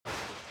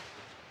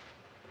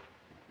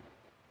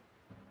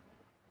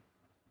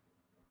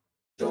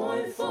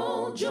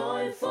all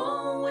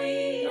joyful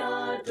we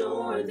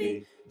adore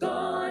thee,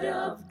 God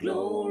of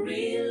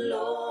glory,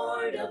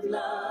 Lord of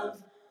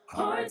love.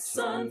 Hearts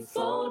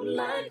unfold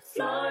like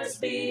flowers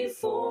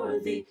before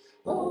thee,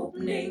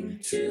 opening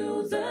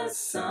to the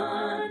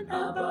sun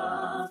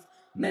above.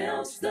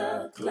 Melts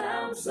the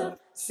clouds of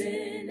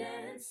sin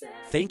and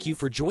sadness. Thank you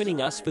for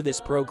joining us for this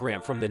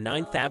program from the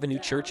Ninth Avenue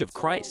Church of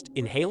Christ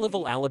in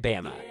Haleville,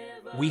 Alabama.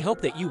 We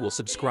hope that you will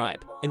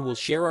subscribe and will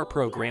share our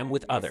program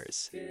with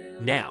others.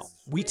 Now,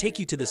 we take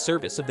you to the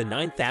service of the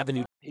Ninth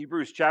Avenue.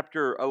 Hebrews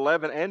chapter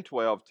 11 and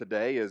 12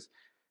 today is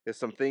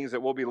some things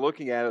that we'll be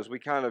looking at as we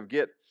kind of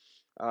get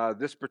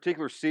this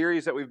particular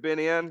series that we've been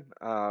in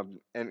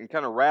and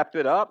kind of wrap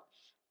it up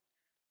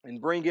and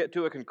bring it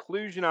to a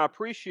conclusion. I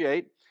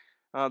appreciate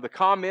the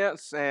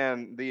comments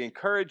and the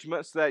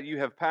encouragements that you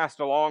have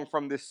passed along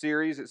from this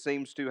series. It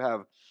seems to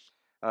have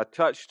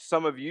touched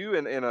some of you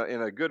in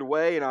a good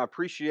way, and I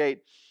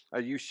appreciate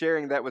you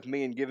sharing that with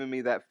me and giving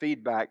me that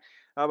feedback.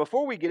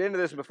 Before we get into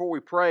this, before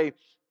we pray,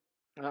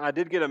 I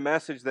did get a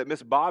message that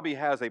Miss Bobby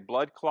has a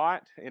blood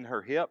clot in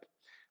her hip,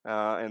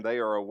 and they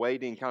are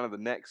awaiting kind of the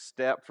next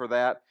step for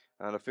that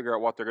to figure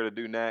out what they're going to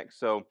do next.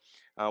 So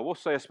we'll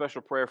say a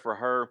special prayer for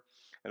her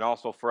and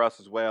also for us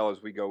as well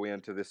as we go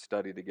into this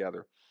study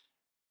together.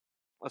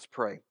 Let's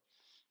pray.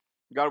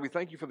 God, we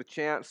thank you for the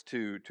chance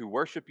to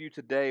worship you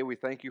today. We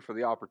thank you for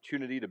the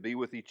opportunity to be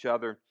with each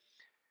other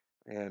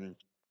and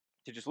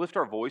to just lift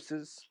our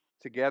voices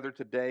together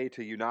today,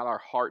 to unite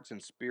our hearts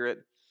and spirit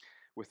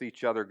with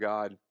each other,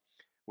 God.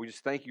 We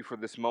just thank you for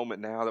this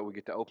moment now that we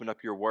get to open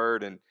up your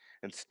word and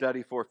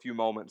study for a few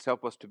moments.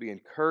 Help us to be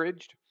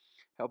encouraged.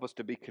 Help us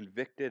to be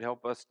convicted.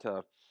 Help us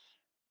to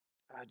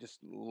just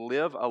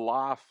live a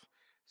life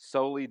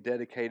solely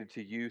dedicated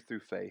to you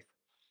through faith.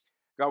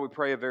 God, we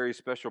pray a very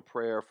special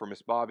prayer for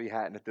Miss Bobby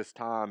Hatton at this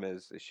time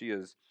as she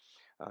is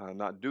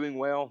not doing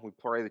well. We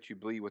pray that you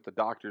be with the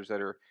doctors that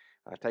are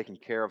taking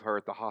care of her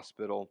at the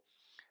hospital.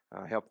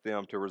 Help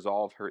them to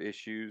resolve her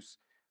issues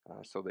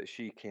so that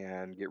she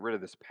can get rid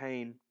of this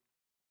pain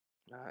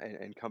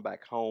and come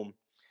back home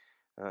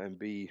and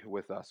be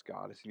with us,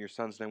 God. It's in your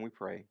Son's name we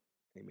pray.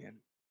 Amen.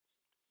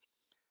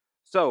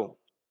 So,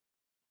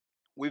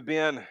 we've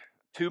been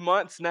 2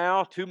 months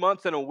now, 2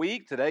 months and a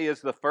week. Today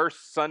is the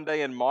first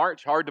Sunday in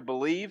March. Hard to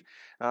believe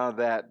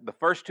that the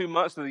first 2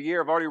 months of the year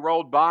have already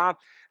rolled by,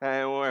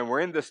 and we're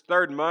in this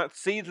third month.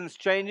 Season's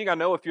changing. I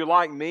know if you're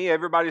like me,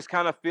 everybody's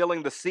kind of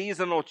feeling the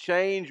seasonal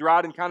change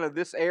right in kind of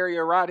this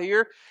area right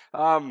here.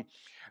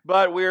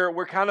 But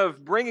we're kind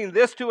of bringing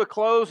this to a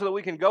close so that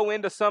we can go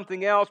into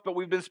something else. But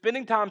we've been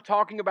spending time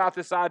talking about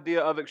this idea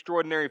of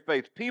extraordinary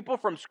faith. People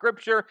from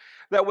Scripture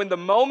that when the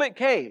moment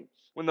came,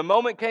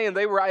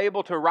 they were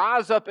able to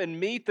rise up and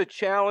meet the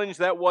challenge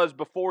that was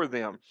before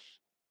them.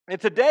 And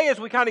today, as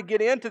we kind of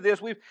get into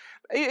this,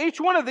 each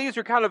one of these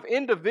are kind of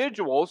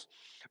individuals.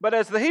 But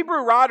as the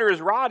Hebrew writer is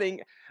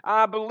writing,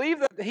 I believe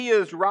that he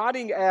is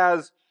writing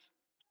in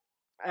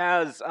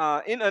the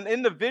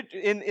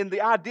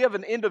idea of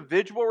an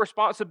individual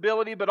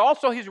responsibility, but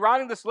also he's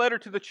writing this letter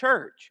to the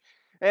church.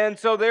 And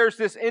so there's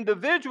this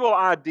individual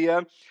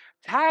idea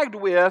tagged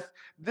with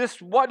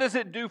this, what does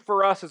it do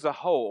for us as a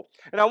whole?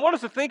 And I want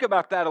us to think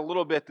about that a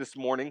little bit this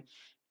morning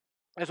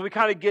as we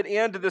kind of get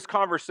into this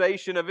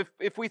conversation of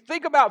if we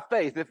think about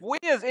faith, if we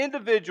as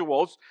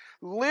individuals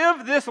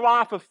live this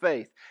life of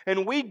faith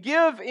and we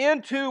give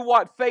into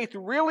what faith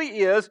really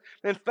is,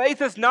 and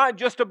faith is not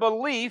just a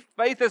belief,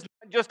 faith is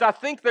not just I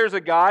think there's a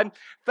God,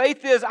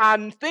 faith is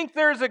I think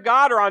there's a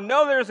God or I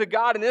know there's a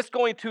God and it's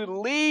going to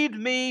lead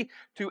me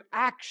to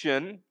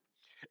action.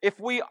 If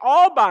we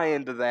all buy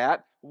into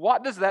that,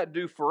 what does that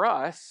do for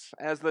us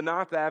as the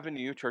Ninth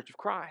Avenue Church of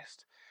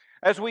Christ?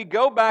 As we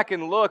go back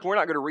and look, we're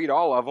not going to read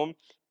all of them,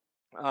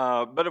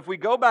 but if we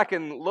go back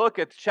and look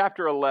at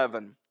chapter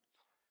 11,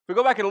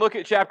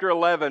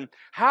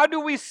 how do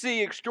we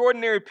see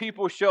extraordinary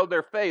people show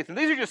their faith? And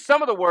these are just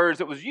some of the words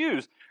that was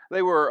used.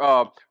 They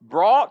were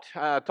brought,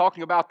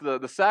 talking about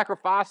the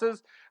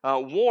sacrifices,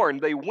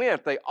 warned, they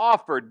went, they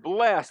offered,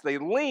 blessed, they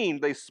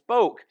leaned, they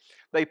spoke,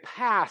 they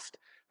passed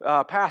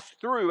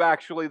through,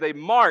 actually. They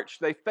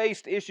marched. They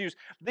faced issues.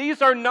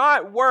 These are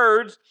not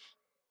words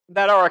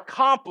that are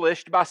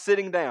accomplished by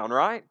sitting down,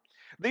 right?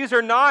 These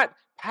are not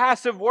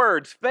passive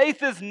words.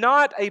 Faith is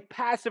not a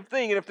passive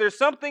thing. And if there's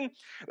something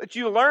that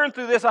you learn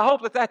through this, I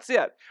hope that that's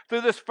it. Through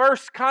this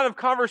first kind of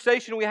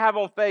conversation we have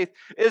on faith,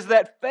 is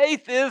that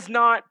faith is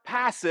not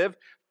passive.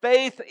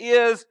 Faith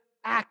is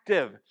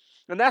active.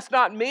 And that's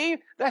not me.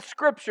 That's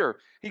Scripture.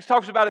 He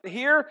talks about it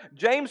here.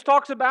 James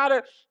talks about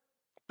it.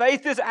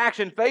 Faith is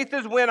action. Faith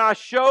is when I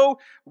show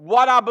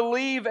what I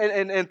believe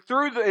and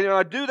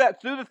I do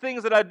that through the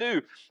things that I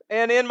do.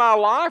 And in my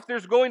life,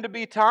 there's going to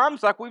be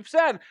times, like we've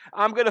said,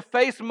 I'm going to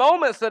face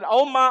moments that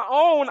on my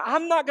own,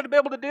 I'm not going to be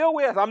able to deal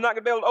with. I'm not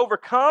going to be able to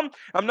overcome.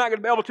 I'm not going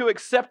to be able to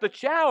accept the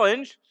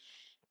challenge.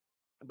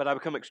 But I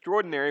become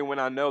extraordinary when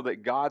I know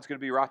that God's going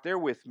to be right there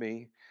with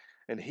me.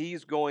 And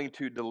He's going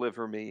to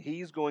deliver me.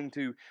 He's going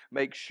to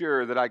make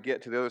sure that I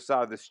get to the other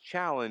side of this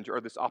challenge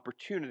or this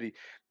opportunity.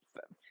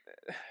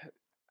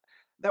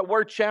 That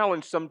word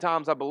challenge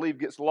sometimes, I believe,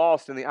 gets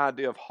lost in the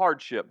idea of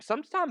hardship.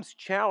 Sometimes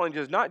challenge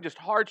is not just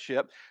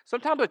hardship.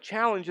 Sometimes a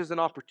challenge is an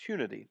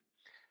opportunity.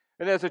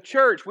 And as a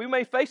church, we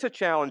may face a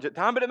challenge at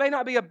times, but it may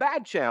not be a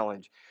bad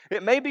challenge.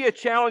 It may be a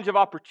challenge of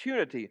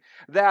opportunity,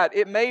 that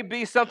it may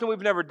be something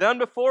we've never done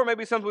before,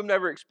 maybe something we've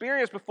never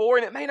experienced before,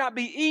 and it may not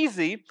be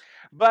easy,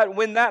 but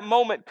when that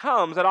moment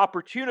comes, that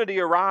opportunity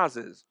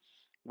arises,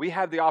 we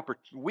have the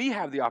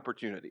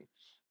opportunity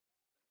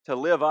to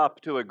live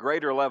up to a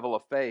greater level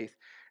of faith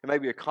and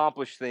maybe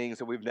accomplish things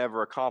that we've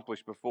never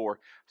accomplished before.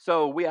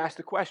 So we ask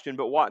the question,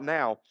 but what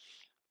now?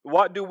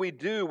 What do we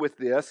do with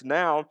this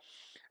now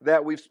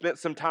that we've spent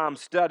some time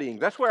studying?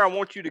 That's where I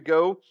want you to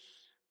go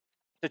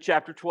to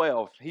chapter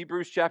 12,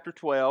 Hebrews chapter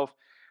 12,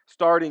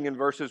 starting in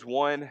verses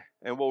 1,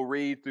 and we'll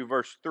read through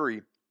verse 3.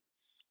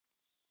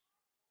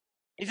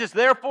 He says,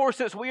 therefore,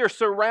 since we are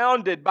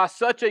surrounded by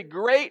such a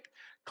great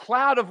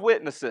cloud of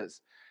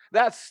witnesses.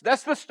 That's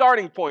the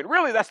starting point.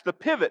 Really, that's the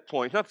pivot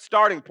point. Not the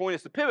starting point,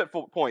 it's the pivot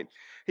point.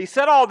 He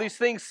said all these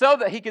things so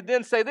that he could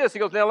then say this. He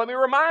goes, now let me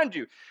remind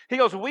you. He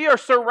goes, we are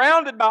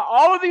surrounded by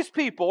all of these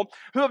people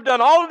who have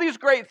done all of these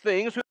great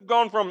things, who have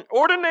gone from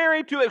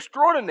ordinary to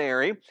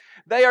extraordinary.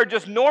 They are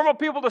just normal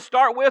people to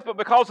start with, but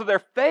because of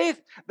their faith,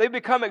 they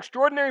become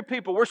extraordinary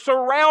people. We're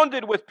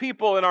surrounded with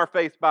people in our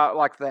faith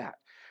like that.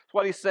 That's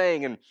what he's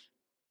saying.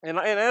 And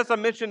as I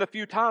mentioned a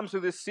few times through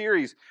this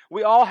series,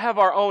 we all have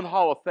our own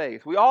hall of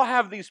faith. We all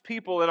have these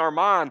people in our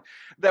mind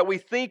that we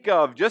think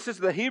of. Just as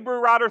the Hebrew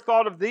writer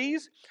thought of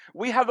these,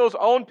 we have those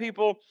own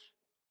people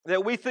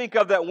that we think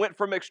of that went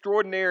from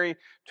ordinary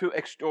to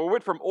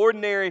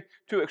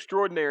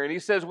extraordinary. And he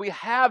says, we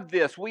have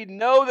this. We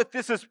know that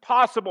this is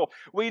possible.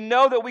 We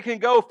know that we can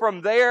go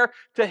from there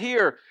to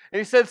here.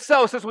 And he said,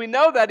 so since we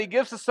know that, he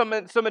gives us some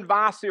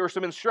advice here or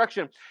some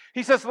instruction.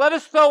 He says, let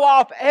us throw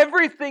off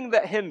everything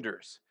that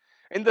hinders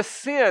and the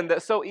sin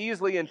that so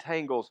easily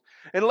entangles.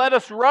 And let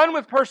us run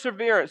with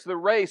perseverance the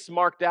race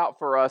marked out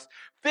for us,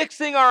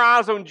 fixing our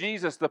eyes on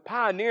Jesus, the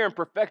pioneer and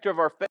perfecter of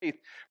our faith.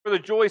 For the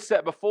joy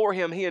set before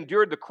him, he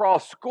endured the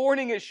cross,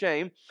 scorning its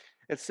shame,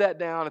 and sat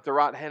down at the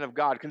right hand of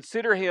God.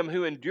 Consider him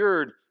who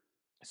endured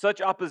such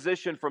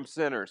opposition from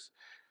sinners,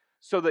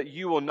 so that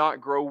you will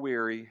not grow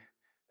weary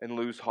and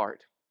lose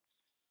heart.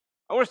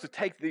 I want us to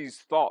take these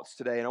thoughts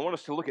today, and I want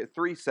us to look at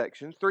three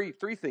sections, three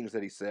things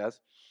that he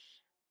says.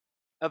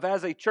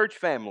 As a church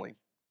family,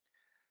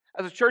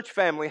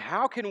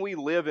 how can we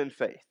live in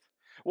faith?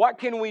 What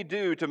can we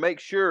do to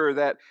make sure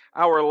that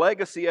our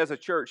legacy as a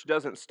church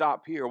doesn't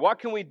stop here? What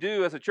can we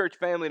do as a church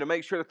family to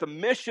make sure that the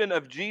mission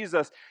of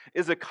Jesus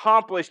is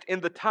accomplished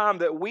in the time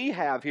that we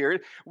have here?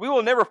 We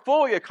will never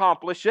fully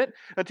accomplish it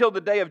until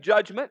the day of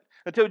judgment,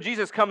 until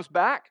Jesus comes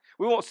back.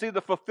 We won't see the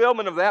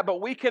fulfillment of that,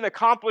 but we can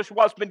accomplish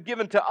what's been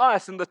given to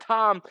us in the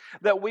time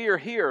that we are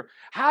here.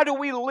 How do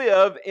we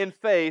live in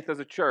faith as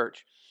a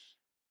church?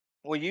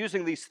 Well,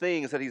 using these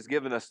things that he's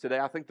given us today,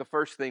 I think the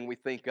first thing we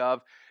think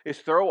of is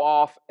throw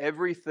off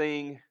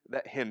everything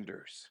that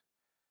hinders.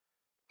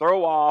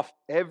 Throw off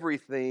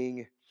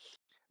everything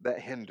that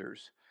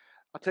hinders.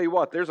 I'll tell you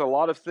what, there's a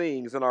lot of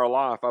things in our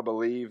life, I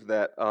believe,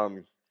 that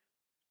can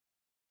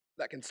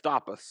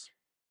stop us.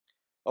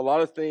 A lot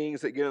of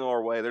things that get in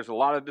our way. There's a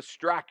lot of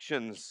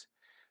distractions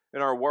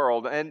in our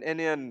world. And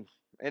in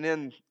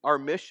our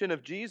mission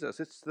of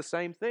Jesus, it's the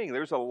same thing.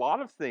 There's a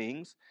lot of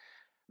things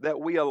that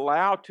we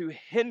allow to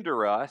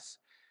hinder us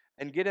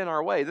and get in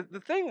our way. The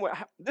thing,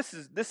 this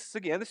is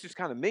just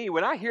kind of me.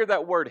 When I hear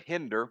that word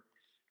hinder,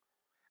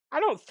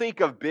 I don't think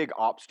of big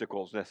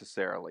obstacles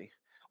necessarily.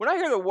 When I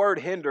hear the word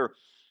hinder,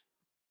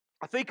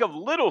 I think of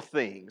little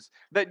things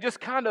that just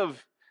kind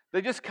of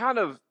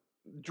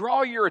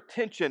draw your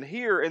attention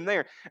here and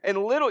there. And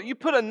you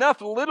put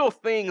enough little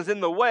things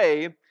in the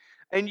way,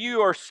 and you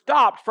are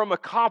stopped from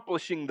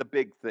accomplishing the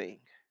big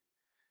thing.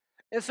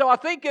 And so I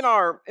think in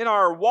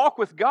our walk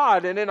with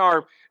God and in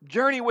our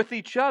journey with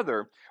each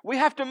other, we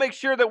have to make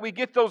sure that we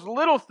get those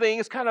little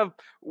things kind of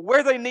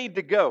where they need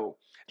to go.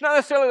 It's not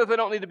necessarily that they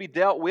don't need to be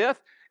dealt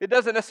with. It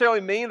doesn't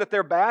necessarily mean that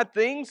they're bad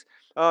things,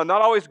 not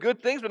always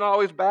good things, but not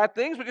always bad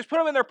things, but just put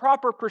them in their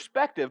proper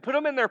perspective, put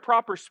them in their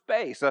proper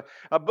space. A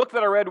book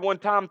that I read one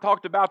time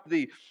talked about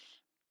the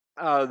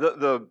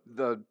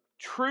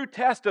true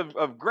test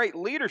of great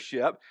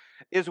leadership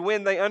is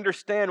when they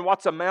understand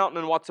what's a mountain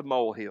and what's a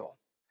molehill.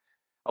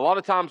 A lot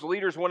of times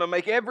leaders want to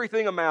make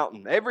everything a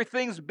mountain.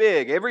 Everything's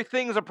big.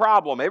 Everything's a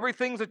problem.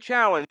 Everything's a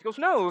challenge. He goes,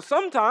 no,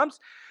 sometimes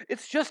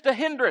it's just a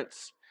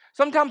hindrance.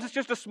 Sometimes it's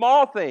just a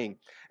small thing,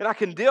 and I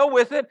can deal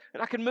with it,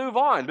 and I can move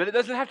on. But it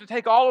doesn't have to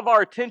take all of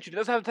our attention. It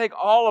doesn't have to take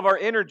all of our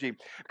energy.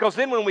 Because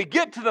then when we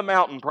get to the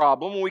mountain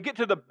problem, when we get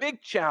to the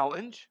big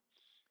challenge,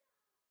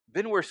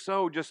 then we're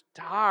so just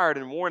tired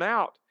and worn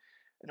out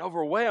and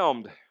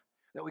overwhelmed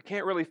that we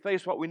can't really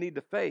face what we need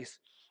to face.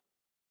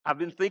 I've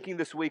been thinking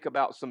this week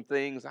about some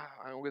things. I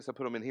guess I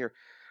put them in here.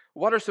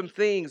 What are some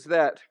things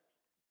that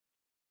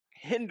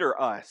hinder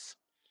us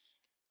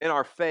in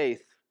our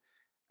faith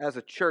as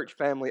a church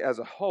family as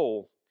a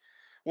whole?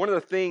 One of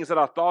the things that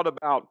I thought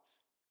about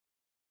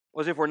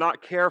was if we're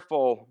not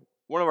careful,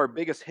 one of our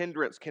biggest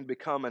hindrance can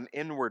become an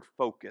inward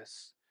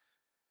focus.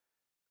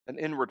 An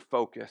inward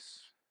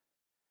focus.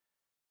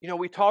 You know,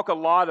 we talk a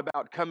lot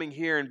about coming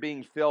here and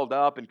being filled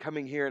up and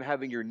coming here and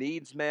having your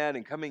needs met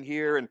and coming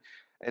here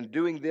and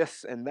doing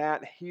this and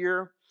that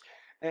here.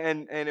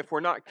 And if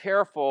we're not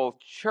careful,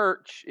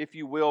 church, if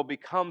you will,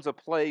 becomes a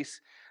place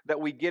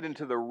that we get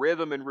into the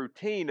rhythm and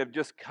routine of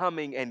just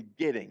coming and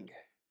getting.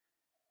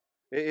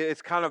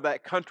 It's kind of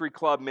that country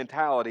club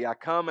mentality. I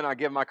come and I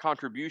give my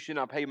contribution,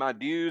 I pay my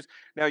dues.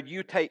 Now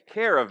you take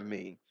care of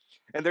me.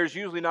 And there's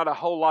usually not a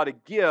whole lot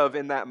of give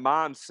in that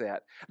mindset.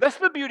 That's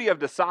the beauty of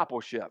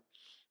discipleship.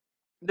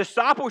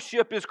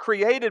 Discipleship is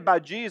created by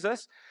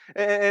Jesus,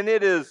 and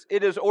it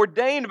is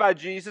ordained by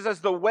Jesus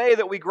as the way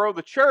that we grow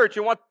the church.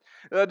 And what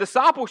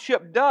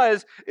discipleship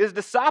does is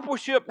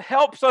discipleship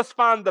helps us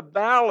find the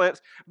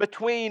balance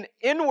between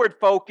inward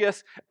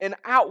focus and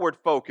outward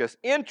focus.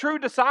 In true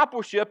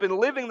discipleship and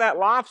living that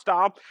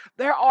lifestyle,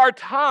 there are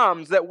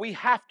times that we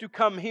have to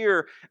come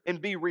here and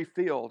be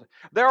refilled.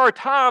 There are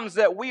times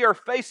that we are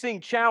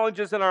facing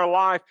challenges in our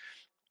life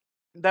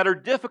that are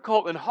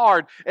difficult and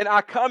hard, and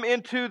I come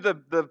into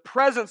the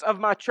presence of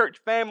my church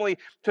family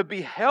to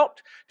be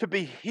helped, to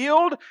be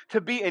healed, to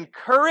be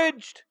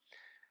encouraged.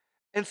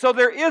 And so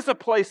there is a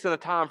place and a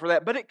time for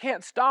that, but it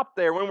can't stop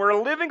there. When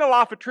we're living a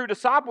life of true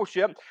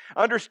discipleship,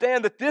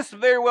 understand that this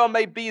very well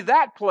may be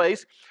that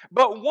place,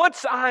 but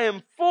once I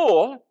am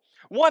full,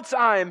 once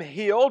I am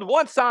healed,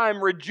 once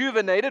I'm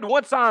rejuvenated,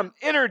 once I'm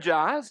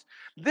energized,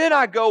 then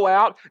I go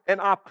out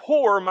and I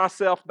pour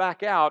myself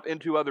back out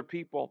into other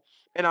people.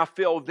 And I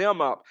fill them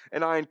up,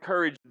 and I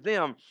encourage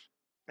them,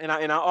 and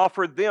I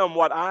offer them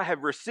what I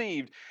have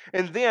received.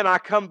 And then I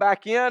come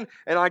back in,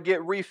 and I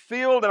get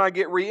refilled, and I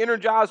get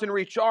re-energized and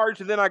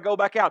recharged, and then I go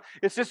back out.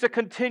 It's just a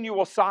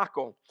continual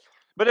cycle.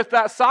 But if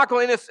that cycle,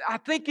 and I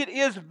think it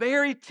is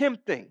very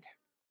tempting.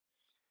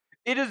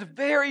 It is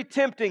very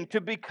tempting to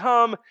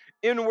become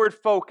inward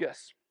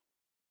focused,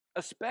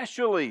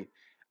 especially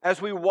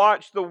as we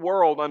watch the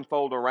world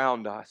unfold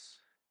around us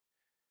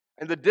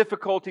and the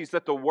difficulties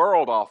that the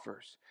world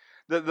offers.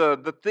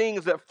 The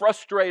things that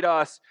frustrate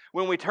us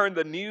when we turn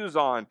the news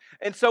on.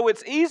 And so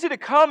it's easy to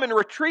come and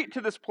retreat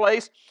to this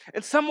place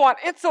and somewhat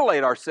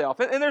insulate ourselves.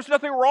 And there's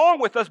nothing wrong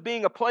with us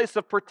being a place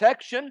of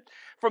protection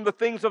from the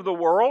things of the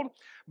world,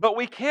 but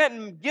we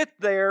can't get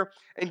there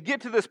and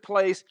get to this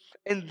place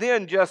and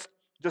then just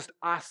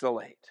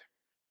isolate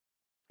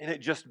and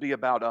it just be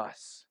about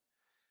us.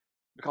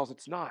 Because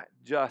it's not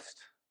just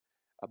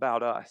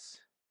about us.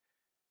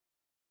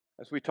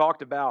 As we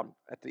talked about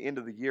at the end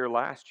of the year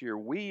last year,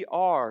 we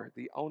are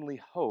the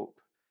only hope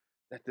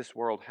that this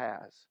world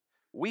has.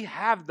 We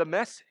have the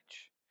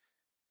message.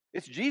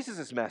 It's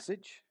Jesus'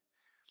 message.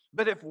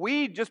 But if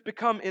we just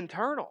become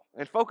internal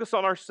and focus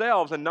on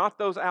ourselves and not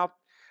those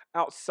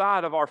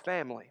outside of our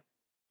family,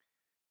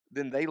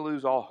 then they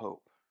lose all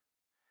hope.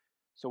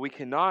 So we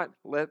cannot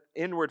let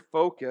inward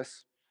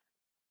focus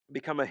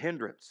become a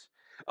hindrance.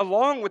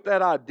 Along with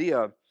that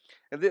idea,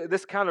 and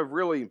this kind of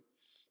really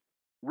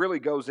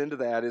goes into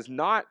that, is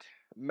not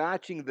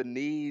matching the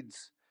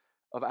needs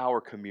of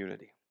our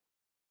community.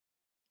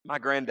 My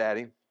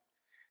granddaddy,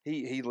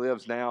 he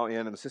lives now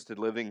in an assisted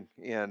living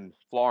in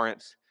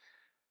Florence,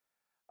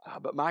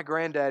 but my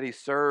granddaddy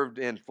served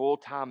in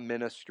full-time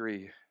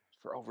ministry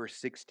for over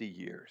 60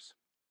 years.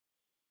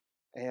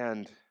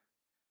 And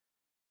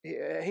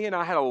he and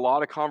I had a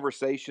lot of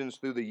conversations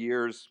through the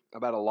years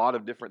about a lot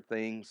of different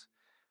things.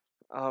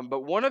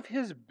 But one of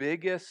his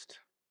biggest,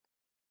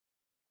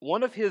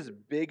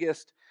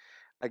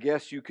 I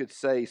guess you could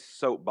say,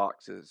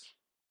 soapboxes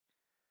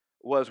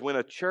was when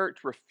a church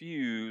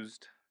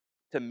refused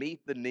to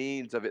meet the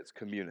needs of its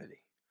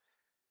community.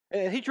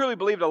 And he truly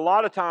believed a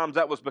lot of times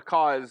that was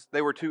because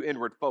they were too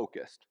inward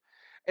focused.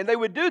 And they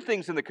would do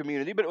things in the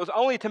community, but it was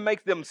only to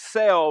make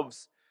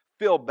themselves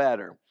feel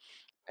better.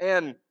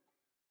 And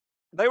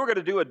they were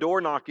going to do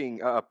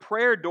a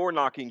prayer door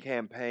knocking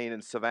campaign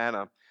in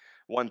Savannah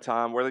one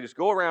time where they just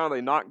go around,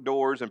 they knock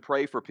doors and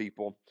pray for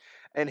people.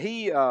 And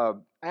he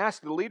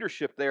asked the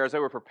leadership there as they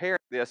were preparing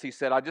this, he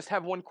said, I just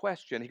have one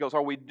question. He goes,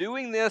 are we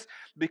doing this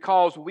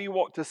because we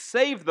want to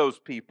save those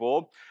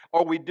people?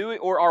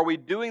 Or are we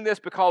doing this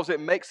because it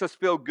makes us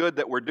feel good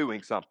that we're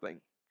doing something?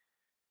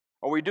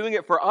 Are we doing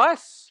it for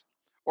us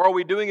or are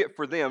we doing it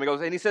for them?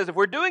 And he says, if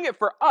we're doing it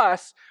for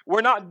us, we're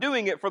not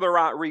doing it for the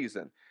right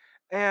reason.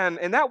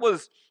 And that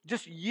was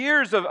just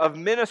years of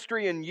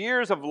ministry and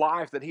years of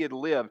life that he had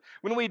lived.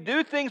 When we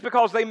do things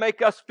because they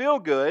make us feel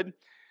good,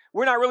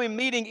 we're not really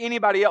meeting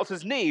anybody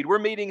else's need. We're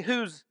meeting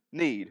whose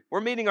need?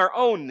 We're meeting our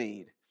own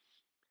need.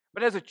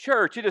 But as a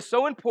church, it is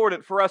so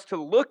important for us to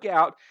look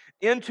out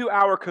into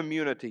our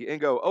community and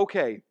go,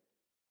 okay,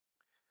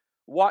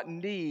 what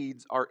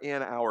needs are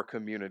in our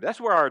community? That's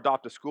where our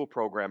Adopt a School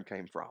program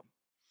came from.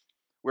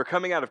 We're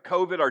coming out of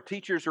COVID. Our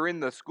teachers are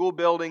in the school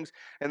buildings,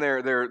 and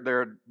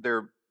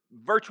they're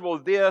virtual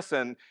this,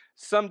 and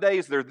some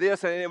days they're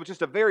this, and it was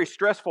just a very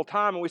stressful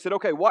time. And we said,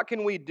 okay, what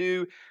can we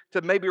do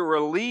to maybe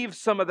relieve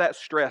some of that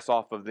stress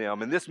off of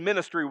them? And this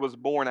ministry was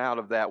born out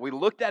of that. We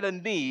looked at a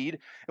need,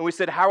 and we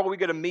said, how are we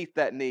going to meet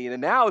that need?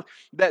 And now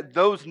that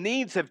those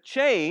needs have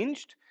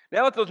changed,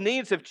 now that those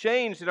needs have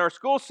changed in our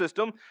school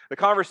system, the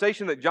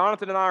conversation that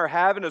Jonathan and I are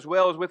having, as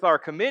well as with our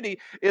committee,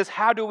 is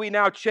how do we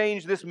now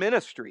change this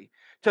ministry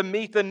to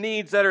meet the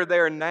needs that are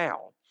there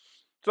now?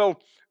 So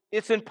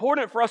it's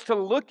important for us to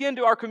look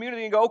into our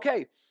community and go,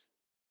 okay,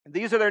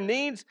 these are their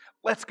needs,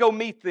 let's go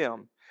meet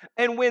them.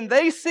 And when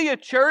they see a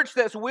church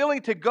that's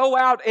willing to go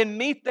out and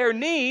meet their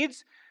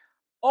needs,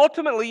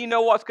 ultimately, you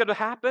know what's going to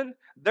happen?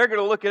 They're going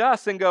to look at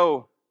us and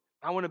go,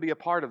 I want to be a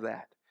part of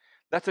that.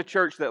 That's a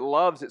church that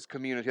loves its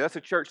community. That's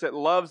a church that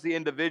loves the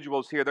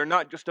individuals here. They're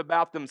not just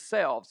about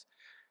themselves.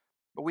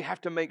 But we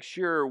have to make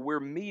sure we're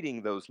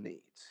meeting those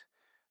needs.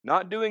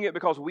 Not doing it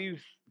because we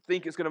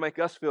think it's going to make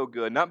us feel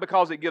good. Not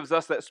because it gives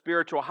us that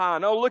spiritual high.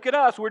 No, look at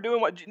us. We're doing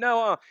what...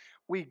 No,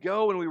 we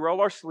go and we roll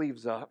our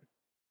sleeves up.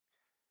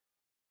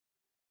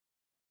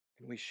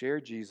 And we share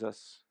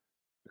Jesus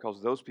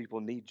because those people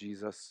need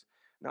Jesus.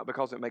 Not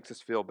because it makes us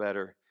feel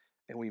better.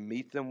 And we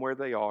meet them where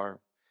they are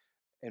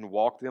and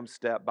walk them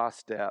step by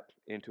step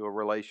into a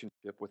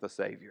relationship with a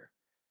Savior.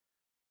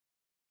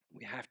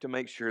 We have to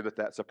make sure that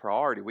that's a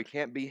priority. We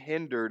can't be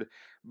hindered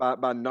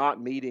by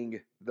not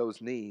meeting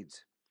those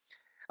needs.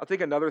 I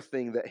think another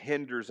thing that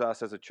hinders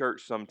us as a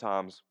church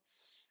sometimes,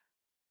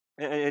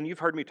 and you've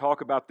heard me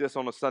talk about this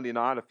on a Sunday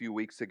night a few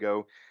weeks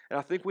ago, and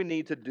I think we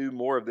need to do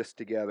more of this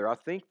together. I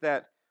think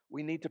that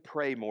we need to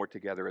pray more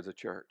together as a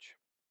church.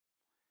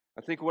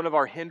 I think one of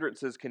our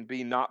hindrances can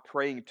be not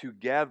praying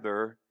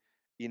together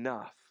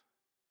enough.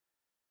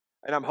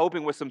 And I'm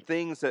hoping with some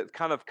things that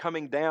kind of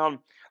coming down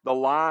the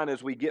line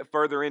as we get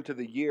further into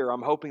the year,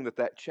 I'm hoping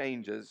that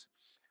changes.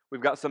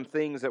 We've got some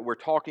things that we're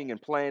talking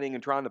and planning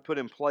and trying to put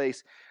in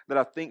place that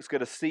I think is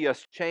going to see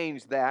us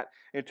change that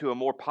into a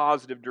more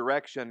positive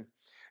direction.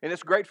 And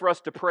it's great for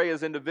us to pray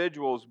as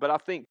individuals, but I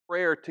think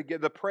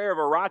the prayer of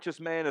a righteous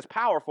man is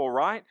powerful,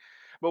 right?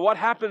 But what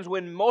happens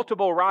when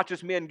multiple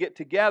righteous men get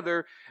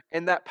together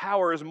and that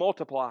power is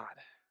multiplied?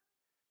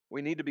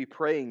 We need to be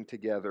praying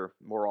together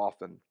more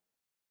often.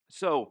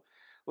 So,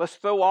 let's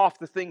throw off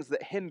the things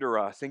that hinder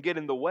us and get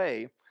in the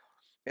way,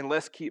 and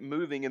let's keep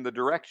moving in the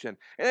direction.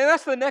 And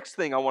that's the next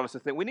thing I want us to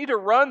think. We need to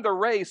run the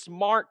race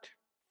marked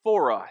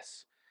for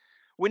us.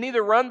 We need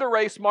to run the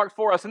race marked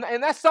for us. And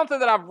that's something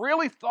that I've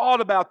really thought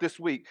about this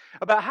week,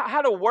 about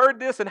how to word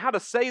this and how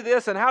to say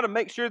this and how to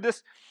make sure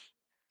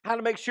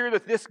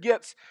that this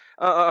gets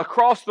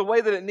across the way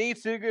that it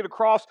needs to get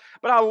across.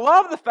 But I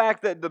love the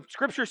fact that the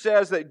Scripture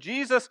says that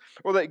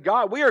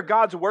we are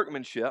God's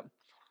workmanship,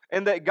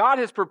 and that God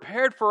has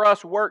prepared for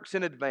us works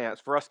in advance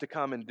for us to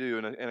come and do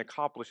and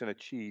accomplish and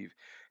achieve.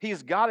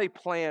 He's got a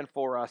plan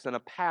for us and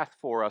a path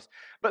for us.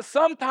 But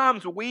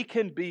sometimes we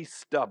can be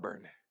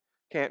stubborn,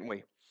 can't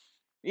we?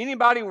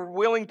 Anybody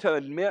willing to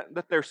admit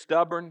that they're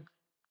stubborn?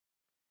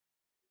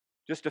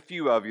 Just a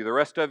few of you. The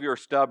rest of you are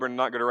stubborn,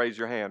 not going to raise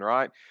your hand,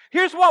 right?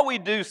 Here's what we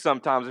do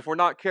sometimes if we're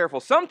not careful.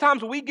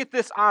 Sometimes we get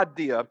this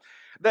idea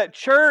that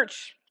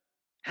church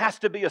has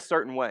to be a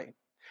certain way,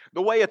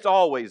 the way it's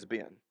always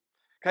been.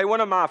 Okay,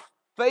 one of my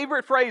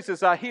favorite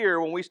phrases I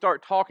hear when we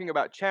start talking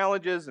about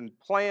challenges and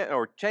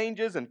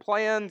changes and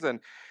plans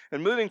and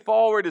moving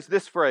forward is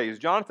this phrase.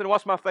 Jonathan,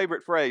 what's my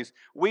favorite phrase?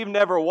 We've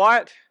never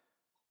what?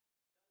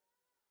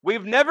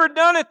 We've never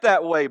done it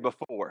that way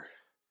before.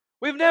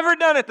 We've never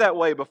done it that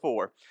way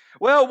before.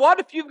 Well, what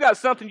if you've got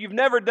something you've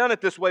never done it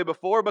this way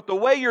before, but the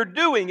way you're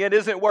doing it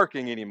isn't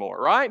working anymore,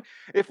 right?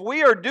 If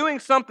we are doing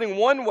something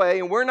one way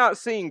and we're not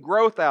seeing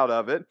growth out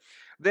of it,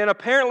 then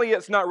apparently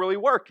it's not really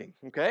working,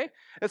 okay?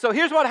 And so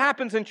here's what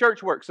happens in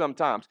church work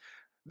sometimes.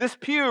 This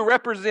pew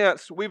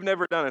represents we've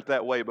never done it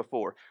that way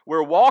before.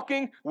 We're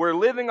walking, we're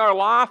living our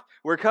life,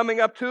 we're coming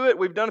up to it,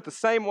 we've done it the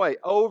same way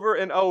over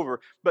and over,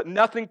 but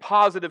nothing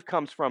positive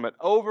comes from it.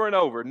 Over and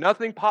over,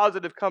 nothing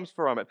positive comes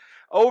from it.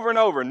 Over and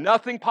over,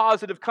 nothing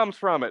positive comes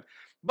from it.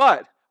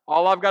 But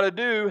all I've got to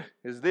do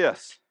is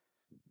this,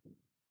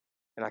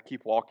 and I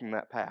keep walking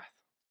that path.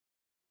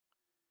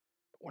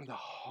 One of the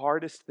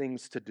hardest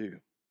things to do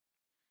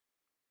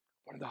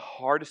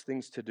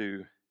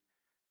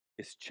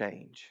is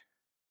change.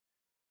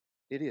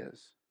 It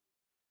is.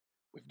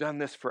 We've done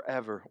this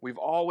forever. We've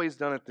always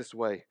done it this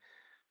way.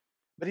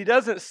 But he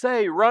doesn't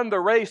say, run the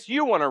race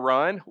you want to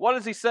run. What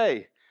does he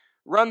say?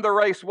 Run the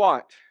race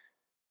what?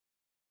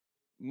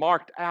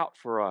 Marked out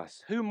for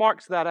us. Who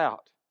marks that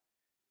out?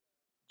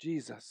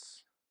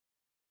 Jesus.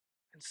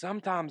 And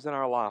sometimes in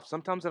our life,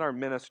 sometimes in our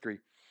ministry,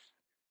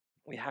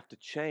 we have to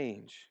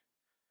change.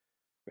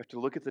 We have to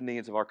look at the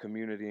needs of our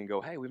community and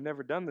go, hey, we've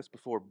never done this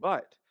before,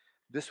 but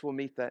this will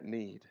meet that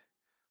need.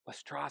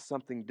 Let's try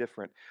something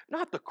different.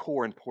 Not the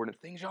core important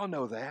things. Y'all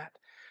know that.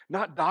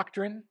 Not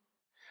doctrine.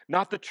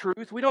 not the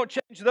truth. We don't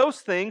change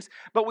those things,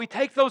 but we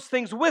take those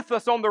things with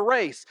us on the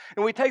race,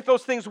 and we take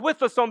those things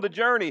with us on the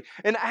journey.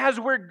 And as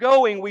we're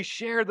going, we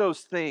share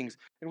those things,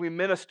 and we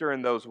minister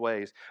in those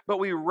ways. But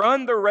we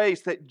run the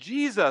race that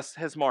Jesus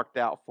has marked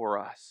out for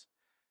us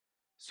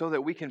so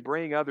that we can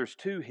bring others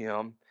to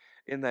Him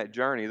in that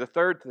journey. The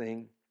third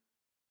thing,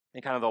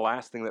 and kind of the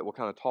last thing that we'll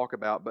kind of talk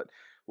about, but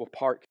we'll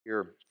park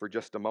here for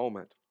just a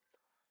moment,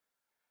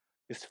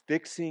 is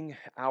fixing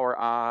our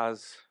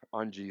eyes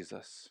on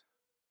Jesus.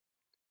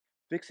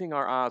 Fixing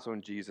our eyes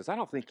on Jesus. I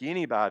don't think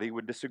anybody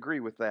would disagree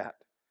with that.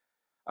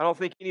 I don't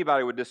think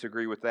anybody would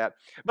disagree with that.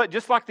 But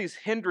just like these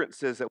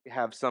hindrances that we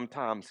have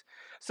sometimes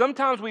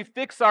we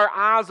fix our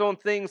eyes on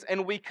things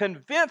and we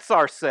convince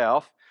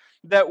ourselves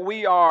that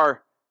we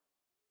are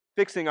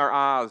fixing our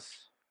eyes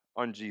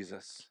on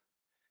Jesus.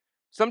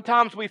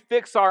 Sometimes we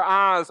fix our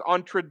eyes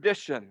on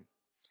tradition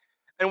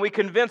and we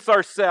convince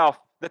ourselves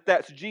that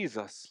that's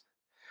Jesus.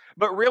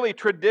 But really,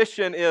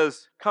 tradition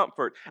is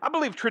comfort. I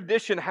believe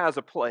tradition has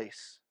a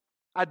place.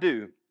 I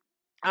do.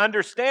 I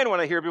understand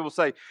when I hear people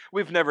say,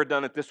 we've never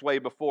done it this way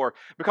before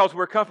because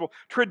we're comfortable.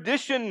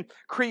 Tradition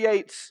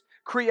creates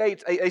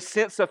a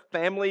sense of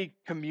family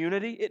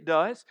community. It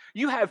does.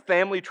 You have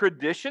family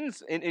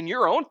traditions in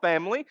your own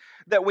family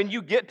that when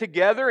you get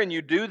together and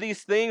you do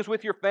these things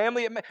with your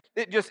family,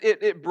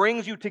 it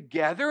brings you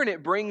together and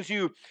it brings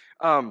you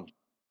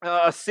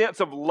a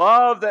sense of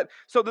love.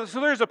 So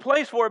there's a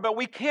place for it, but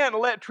we can't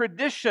let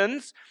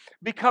traditions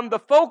become the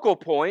focal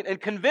point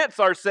and convince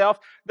ourselves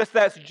that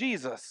that's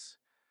Jesus.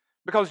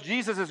 Because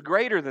Jesus is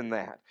greater than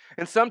that.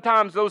 And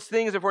sometimes those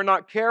things, if we're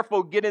not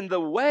careful, get in the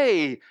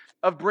way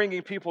of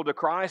bringing people to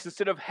Christ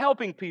instead of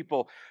helping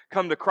people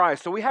come to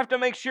Christ. So we have to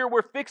make sure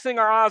we're fixing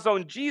our eyes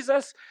on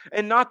Jesus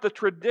and not the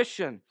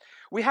tradition.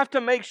 We have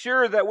to make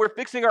sure that we're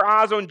fixing our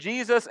eyes on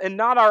Jesus and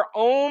not our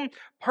own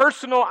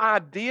personal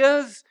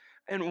ideas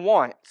and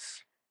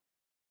wants.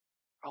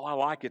 Oh, I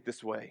like it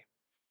this way.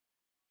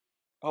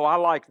 Oh, I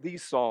like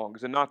these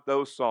songs and not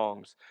those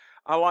songs.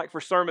 I like for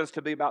sermons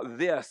to be about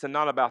this and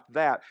not about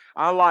that.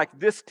 I like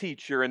this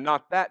teacher and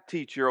not that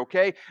teacher,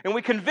 okay? And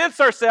we convince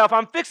ourselves,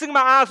 I'm fixing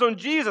my eyes on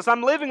Jesus.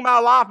 I'm living my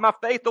life, my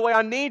faith the way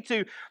I need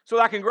to so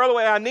that I can grow the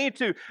way I need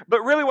to.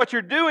 But really what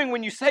you're doing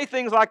when you say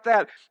things like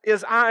that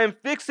is I am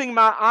fixing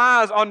my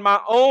eyes on my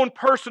own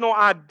personal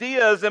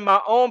ideas and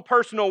my own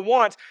personal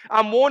wants.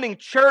 I'm wanting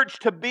church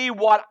to be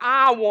what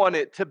I want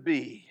it to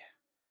be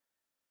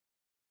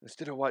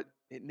instead of what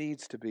it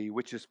needs to be,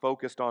 which is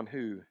focused on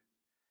who?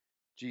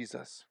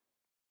 Jesus.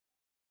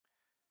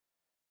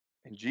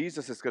 And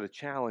Jesus is going to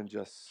challenge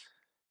us.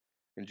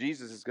 And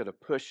Jesus is going to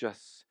push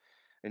us.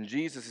 And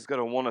Jesus is going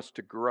to want us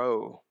to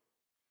grow.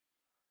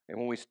 And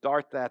when we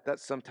start that,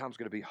 that's sometimes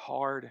going to be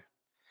hard.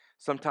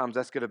 Sometimes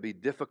that's going to be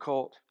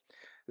difficult.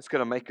 It's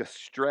going to make us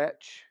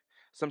stretch.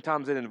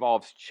 Sometimes it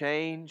involves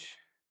change.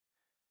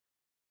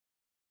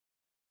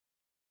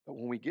 But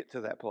when we get to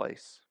that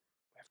place,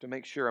 we have to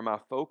make sure, am I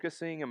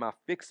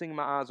fixing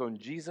my eyes on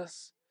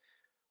Jesus?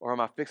 Or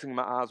am I fixing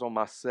my eyes on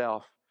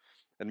myself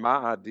and my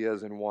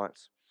ideas and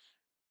wants?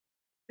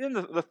 Then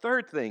the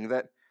third thing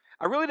that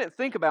I really didn't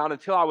think about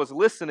until I was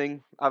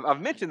listening, I've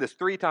mentioned this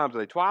 3 times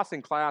today, twice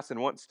in class and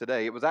once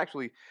today. It was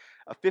actually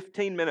a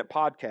 15-minute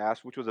podcast,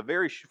 which was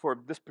for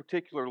this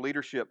particular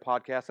leadership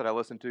podcast that I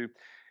listened to,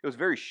 it was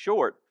very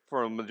short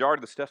for a majority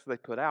of the stuff that they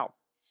put out.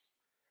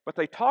 But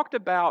they talked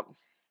about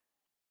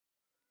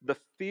the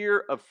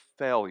fear of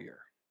failure.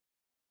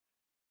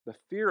 The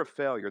fear of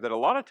failure, that a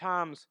lot of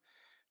times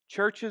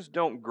churches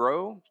don't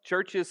grow.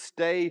 Churches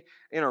stay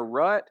in a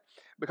rut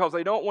because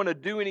they don't want to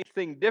do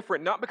anything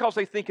different, not because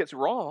they think it's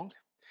wrong,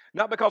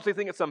 not because they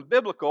think it's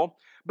unbiblical,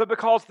 but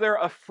because they're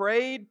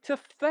afraid to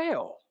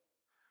fail.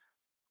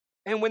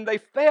 And when they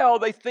fail,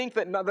 they think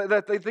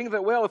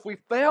that well, if we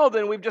fail,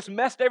 then we've just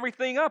messed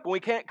everything up and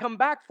we can't come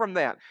back from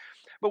that.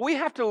 But we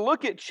have to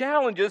look at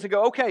challenges and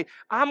go, okay,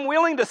 I'm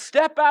willing to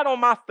step out on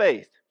my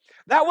faith.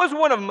 That was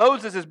one of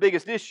Moses'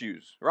 biggest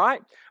issues, right?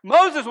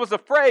 Moses was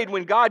afraid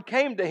when God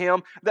came to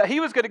him that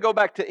he was going to go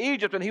back to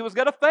Egypt and he was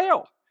going to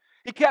fail.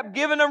 He kept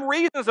giving them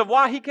reasons of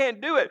why he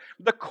can't do it.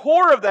 The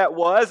core of that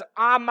was,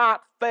 I might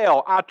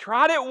fail. I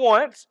tried it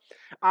once.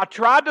 I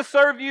tried to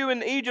serve you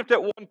in Egypt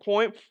at one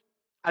point.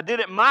 I did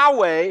it my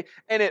way,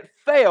 and it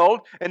failed.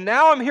 And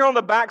now I'm here on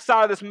the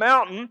backside of this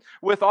mountain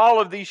with all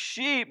of these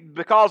sheep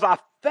because I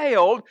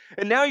failed.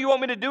 And now you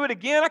want me to do it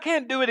again? I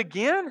can't do it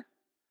again.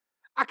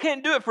 I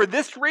can't do it for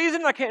this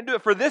reason. I can't do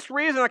it for this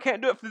reason. I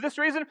can't do it for this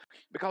reason.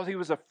 Because he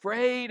was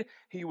afraid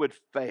he would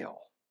fail.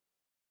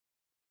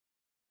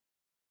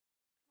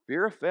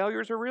 Fear of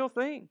failure is a real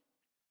thing.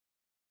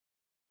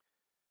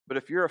 But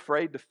if you're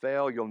afraid to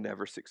fail, you'll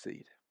never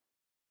succeed.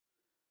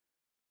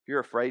 If you're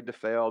afraid to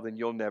fail, then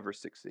you'll never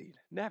succeed.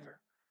 Never.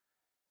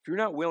 If you're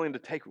not willing to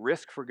take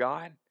risk for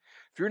God,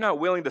 if you're not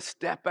willing to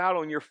step out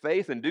on your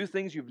faith and do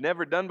things you've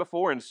never done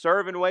before and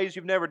serve in ways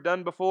you've never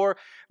done before,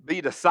 be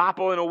a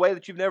disciple in a way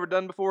that you've never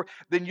done before,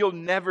 then you'll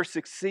never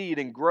succeed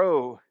and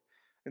grow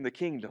in the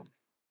kingdom.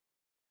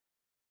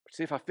 But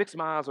see, if I fix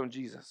my eyes on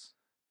Jesus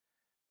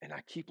and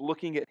I keep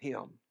looking at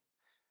Him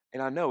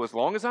And I know as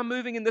long as I'm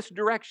moving in this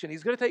direction,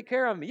 He's going to take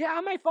care of me. Yeah,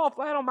 I may fall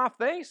flat on my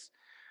face.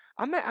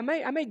 I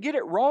may get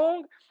it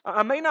wrong.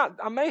 I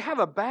may have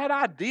a bad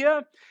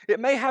idea. It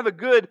may have a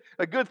good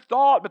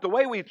thought, but the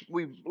way we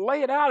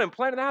lay it out and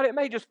plan it out, it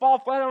may just fall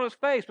flat on its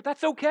face. But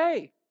that's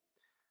okay.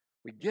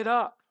 We get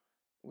up.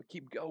 We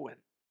keep going.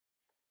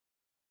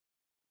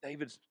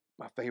 David's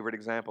my favorite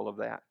example of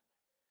that.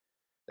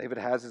 David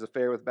has his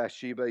affair with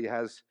Bathsheba. He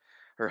has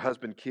her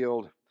husband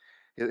killed.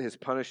 His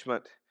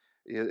punishment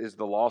is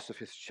the loss of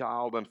his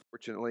child,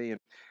 unfortunately,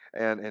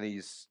 and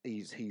he's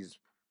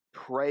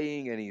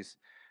praying and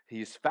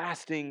he's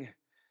fasting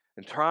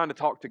and trying to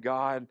talk to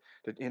God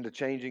into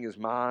changing his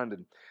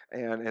mind,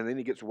 and then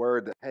he gets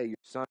word that, hey, your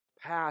son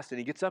passed, and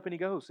he gets up and he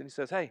goes and he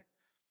says, hey,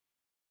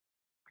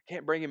 I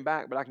can't bring him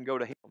back, but I can go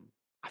to him.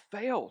 I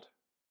failed,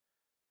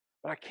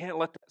 but I can't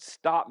let that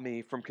stop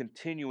me from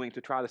continuing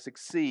to try to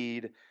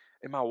succeed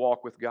in my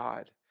walk with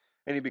God.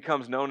 And he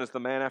becomes known as the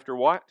man after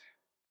what?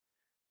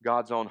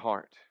 God's own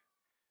heart.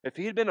 If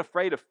he had been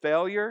afraid of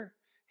failure,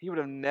 he would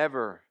have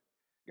never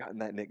gotten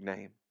that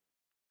nickname.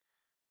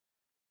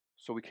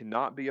 So we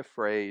cannot be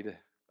afraid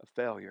of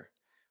failure.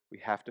 We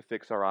have to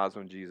fix our eyes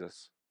on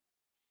Jesus.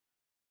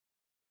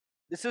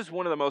 This is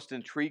one of the most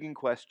intriguing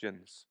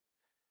questions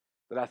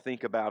that I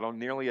think about on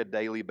nearly a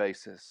daily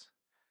basis.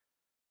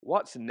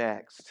 What's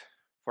next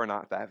for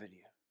Ninth Avenue?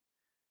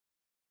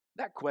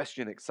 That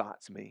question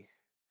excites me.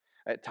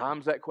 At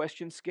times that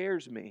question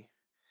scares me.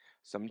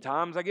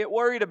 Sometimes I get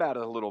worried about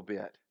it a little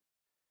bit.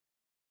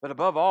 But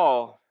above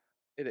all,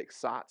 it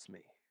excites me.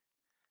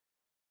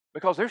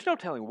 Because there's no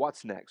telling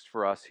what's next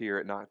for us here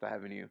at Ninth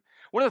Avenue.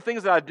 One of the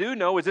things that I do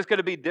know is it's going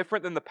to be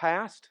different than the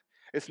past.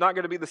 It's not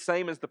going to be the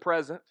same as the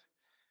present.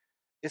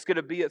 It's going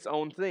to be its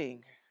own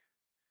thing.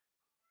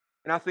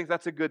 And I think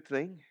that's a good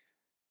thing.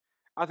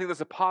 I think that's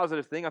a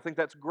positive thing. I think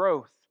that's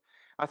growth.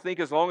 I think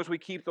as long as we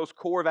keep those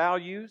core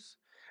values,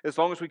 as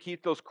long as we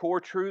keep those core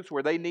truths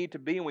where they need to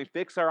be and we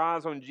fix our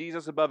eyes on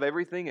Jesus above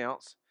everything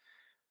else,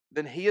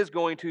 then He is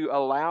going to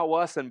allow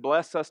us and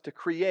bless us to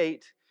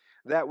create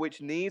that which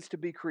needs to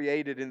be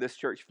created in this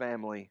church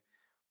family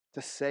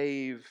to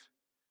save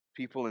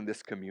people in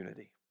this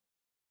community.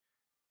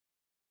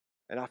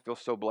 And I feel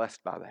so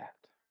blessed by that.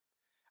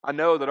 I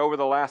know that over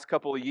the last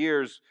couple of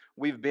years,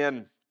 we've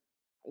been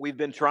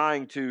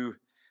trying to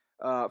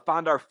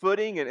find our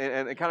footing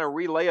and kind of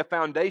relay a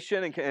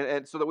foundation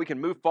and so that we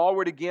can move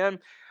forward again.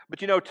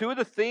 But you know, two of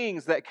the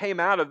things that came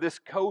out of this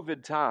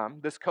COVID time,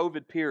 this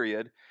COVID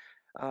period,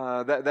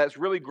 that's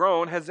really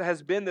grown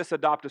has been this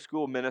Adopt a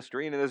School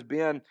ministry, and it has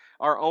been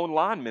our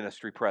online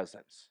ministry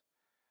presence.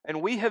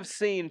 And we have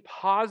seen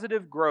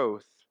positive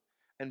growth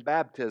and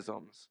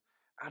baptisms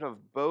out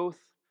of both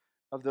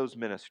of those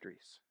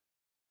ministries.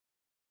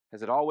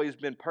 Has it always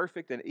been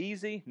perfect and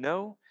easy?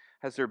 No.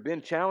 Has there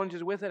been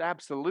challenges with it?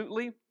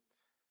 Absolutely.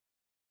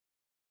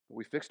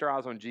 We fixed our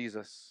eyes on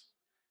Jesus.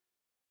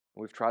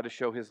 We've tried to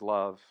show His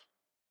love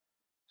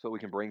so that we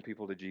can bring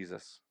people to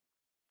Jesus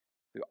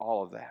through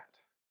all of that.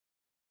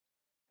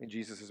 And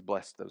Jesus has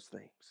blessed those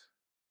things.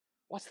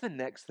 What's the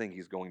next thing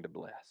He's going to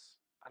bless?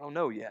 I don't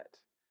know yet.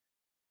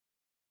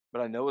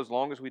 But I know as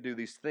long as we do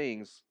these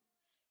things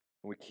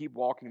and we keep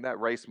walking that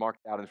race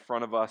marked out in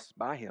front of us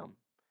by Him,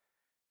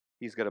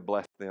 He's going to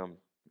bless them.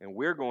 And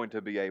we're going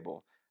to be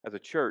able, as a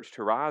church,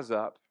 to rise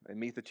up and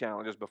meet the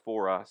challenges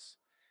before us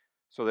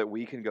so that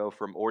we can go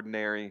from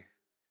ordinary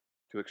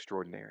to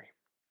extraordinary.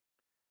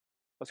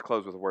 Let's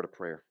close with a word of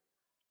prayer.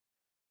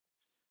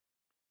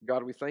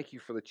 God, we thank You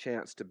for the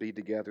chance to be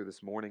together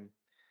this morning.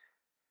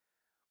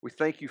 We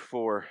thank You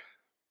for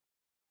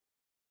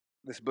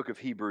this book of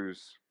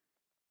Hebrews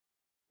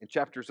in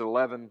chapters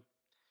 11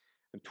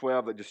 and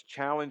 12 that just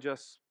challenge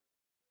us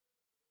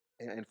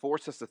and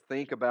force us to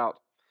think about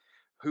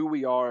who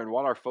we are and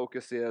what our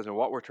focus is and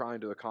what we're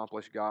trying to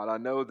accomplish, God. I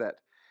know that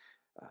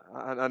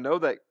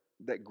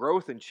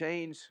growth and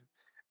change,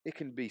 it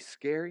can be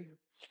scary.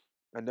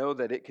 I know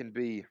that it can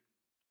be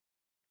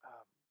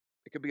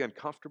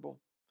uncomfortable.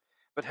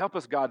 But help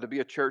us, God, to be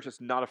a church that's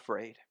not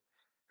afraid.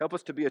 Help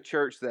us to be a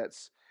church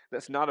that's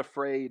not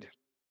afraid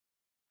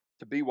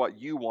to be what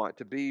You want,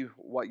 to be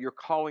what You're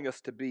calling us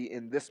to be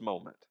in this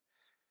moment.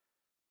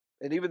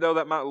 And even though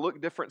that might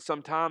look different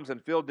sometimes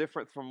and feel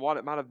different from what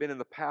it might have been in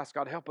the past,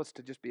 God, help us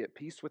to just be at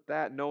peace with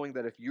that, knowing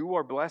that if You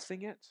are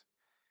blessing it,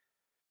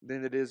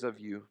 then it is of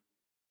You.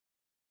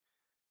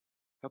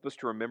 Help us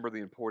to remember the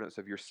importance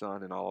of Your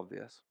Son in all of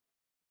this,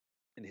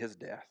 in His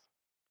death.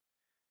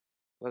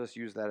 Let us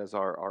use that as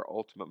our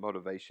ultimate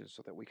motivation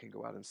so that we can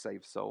go out and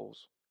save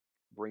souls,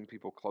 bring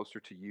people closer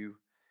to You,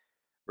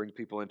 bring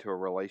people into a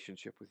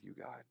relationship with You,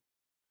 God.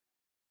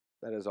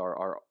 That is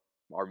our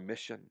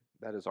mission.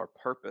 That is our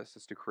purpose,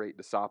 is to create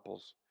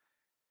disciples.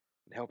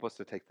 And help us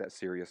to take that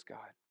serious, God.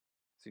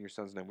 It's in Your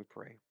Son's name we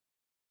pray.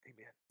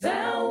 Amen.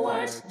 Thou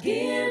art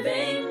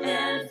giving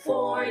and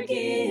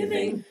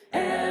forgiving,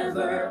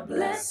 ever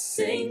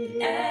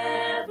blessing,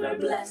 ever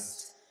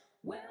blessed.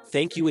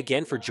 Thank you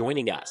again for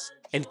joining us,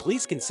 and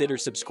please consider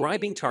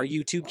subscribing to our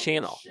YouTube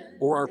channel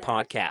or our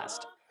podcast.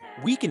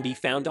 We can be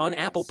found on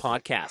Apple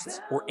Podcasts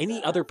or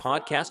any other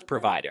podcast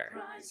provider.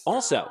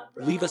 Also,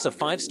 leave us a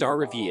 5-star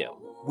review,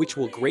 which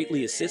will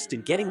greatly assist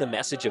in getting the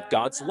message of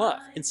God's love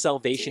and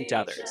salvation to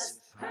others.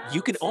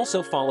 You can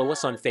also follow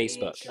us on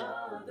Facebook,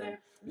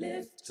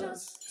 Lift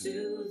us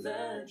to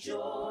the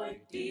joy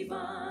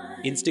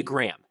divine.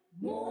 Instagram,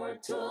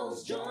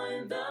 Mortals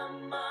join the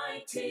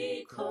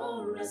mighty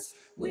chorus,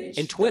 which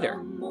and Twitter.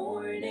 the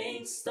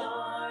morning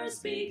stars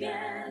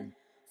began.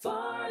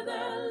 For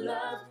the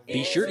love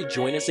Be sure to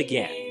join us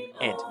again.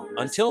 And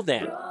until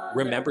then,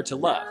 remember to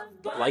love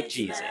like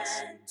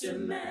Jesus. to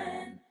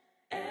man,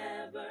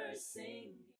 ever sing.